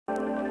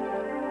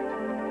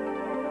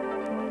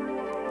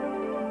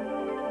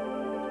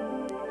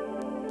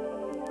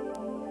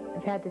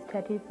I've had this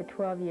tattoo for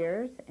 12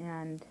 years,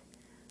 and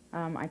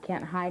I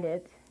can't hide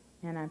it,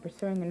 and I'm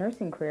pursuing a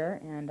nursing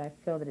career, and I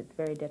feel that it's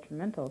very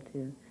detrimental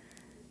to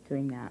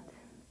doing that.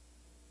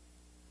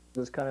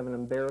 It's kind of an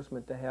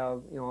embarrassment to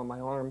have, you know, on my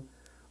arm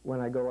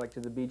when I go like to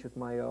the beach with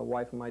my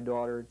wife and my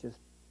daughter. Just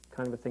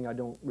kind of a thing I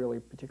don't really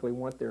particularly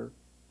want there,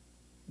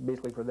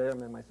 basically for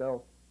them and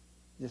myself.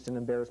 Just an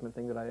embarrassment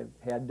thing that I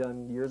had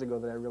done years ago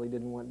that I really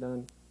didn't want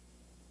done.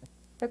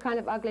 They're kind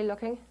of ugly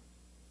looking.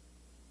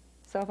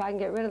 So if I can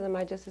get rid of them,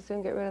 I'd just as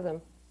soon get rid of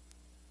them.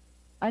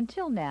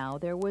 Until now,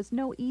 there was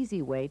no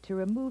easy way to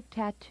remove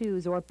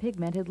tattoos or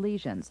pigmented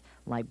lesions,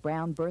 like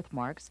brown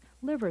birthmarks,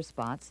 liver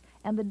spots,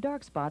 and the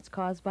dark spots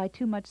caused by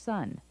too much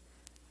sun.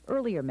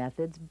 Earlier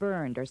methods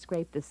burned or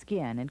scraped the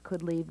skin and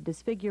could leave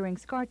disfiguring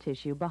scar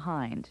tissue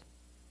behind.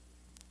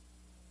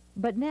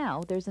 But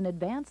now there's an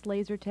advanced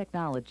laser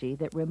technology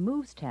that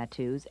removes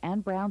tattoos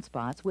and brown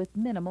spots with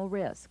minimal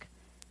risk.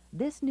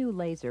 This new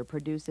laser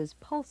produces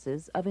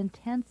pulses of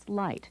intense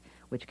light,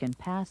 which can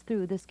pass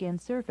through the skin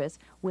surface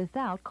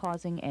without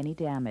causing any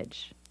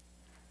damage.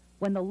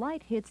 When the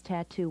light hits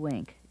tattoo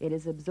ink, it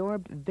is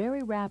absorbed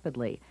very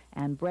rapidly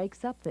and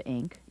breaks up the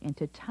ink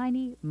into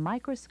tiny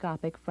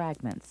microscopic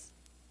fragments.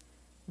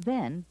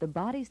 Then the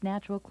body's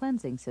natural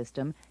cleansing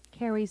system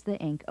carries the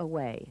ink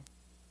away.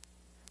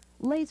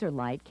 Laser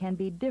light can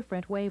be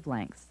different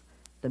wavelengths.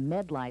 The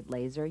Medlite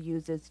laser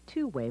uses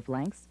two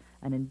wavelengths,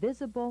 an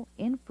invisible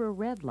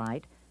infrared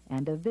light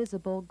and a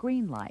visible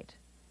green light.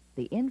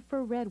 The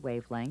infrared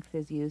wavelength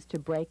is used to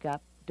break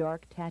up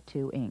dark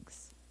tattoo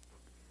inks,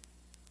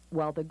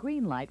 while the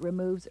green light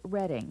removes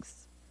red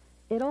inks.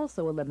 It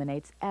also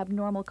eliminates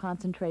abnormal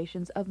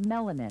concentrations of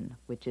melanin,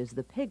 which is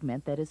the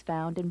pigment that is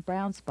found in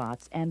brown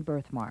spots and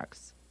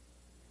birthmarks.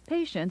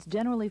 Patients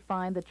generally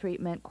find the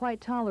treatment quite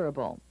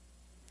tolerable.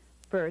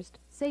 First,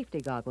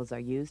 safety goggles are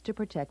used to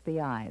protect the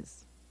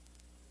eyes.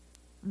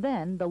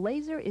 Then, the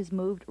laser is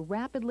moved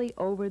rapidly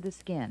over the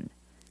skin.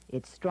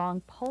 Its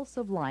strong pulse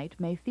of light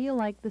may feel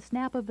like the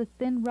snap of a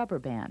thin rubber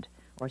band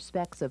or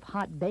specks of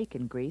hot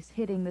bacon grease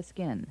hitting the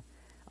skin.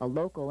 A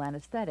local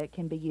anesthetic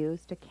can be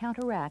used to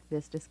counteract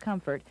this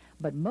discomfort,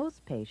 but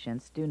most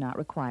patients do not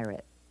require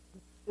it.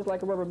 It's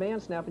like a rubber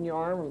band snapping your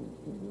arm.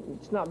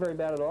 It's not very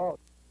bad at all.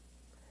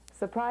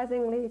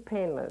 Surprisingly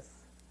painless.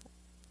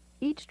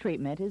 Each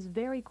treatment is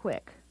very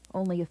quick,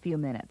 only a few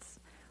minutes.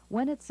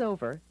 When it's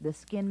over, the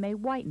skin may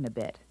whiten a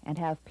bit and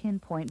have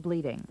pinpoint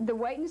bleeding. The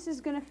whiteness is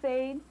going to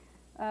fade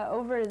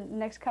over the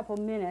next couple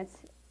minutes.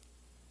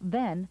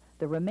 Then,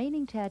 the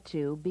remaining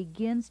tattoo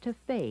begins to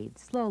fade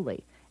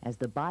slowly as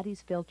the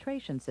body's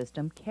filtration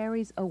system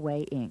carries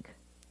away ink.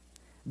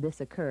 This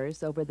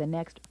occurs over the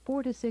next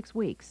 4 to 6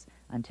 weeks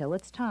until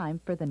it's time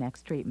for the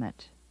next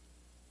treatment.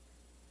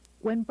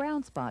 When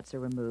brown spots are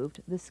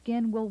removed, the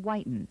skin will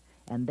whiten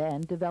and then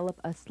develop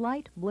a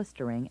slight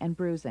blistering and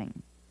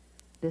bruising.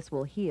 This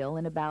will heal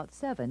in about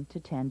 7 to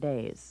 10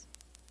 days.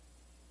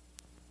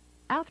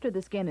 After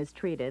the skin is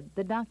treated,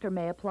 the doctor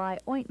may apply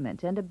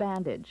ointment and a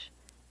bandage.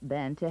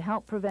 Then, to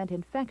help prevent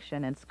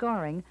infection and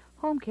scarring,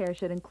 home care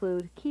should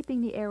include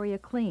keeping the area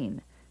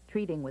clean,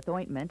 treating with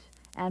ointment,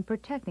 and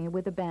protecting it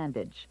with a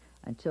bandage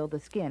until the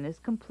skin is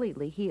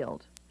completely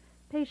healed.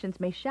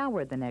 Patients may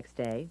shower the next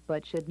day,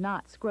 but should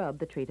not scrub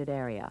the treated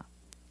area.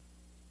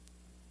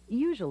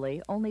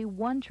 Usually, only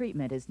one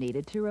treatment is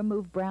needed to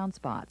remove brown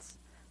spots.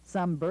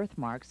 Some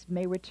birthmarks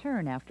may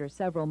return after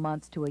several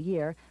months to a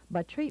year,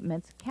 but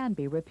treatments can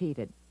be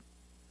repeated.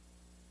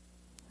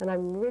 And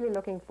I'm really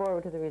looking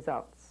forward to the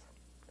results.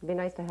 It'd be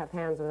nice to have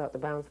hands without the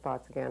brown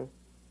spots again.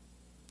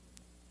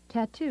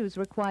 Tattoos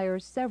require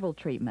several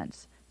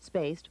treatments,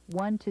 spaced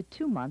 1 to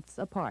 2 months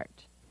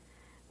apart.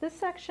 This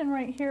section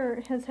right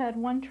here has had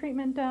one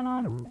treatment done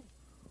on it.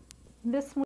 This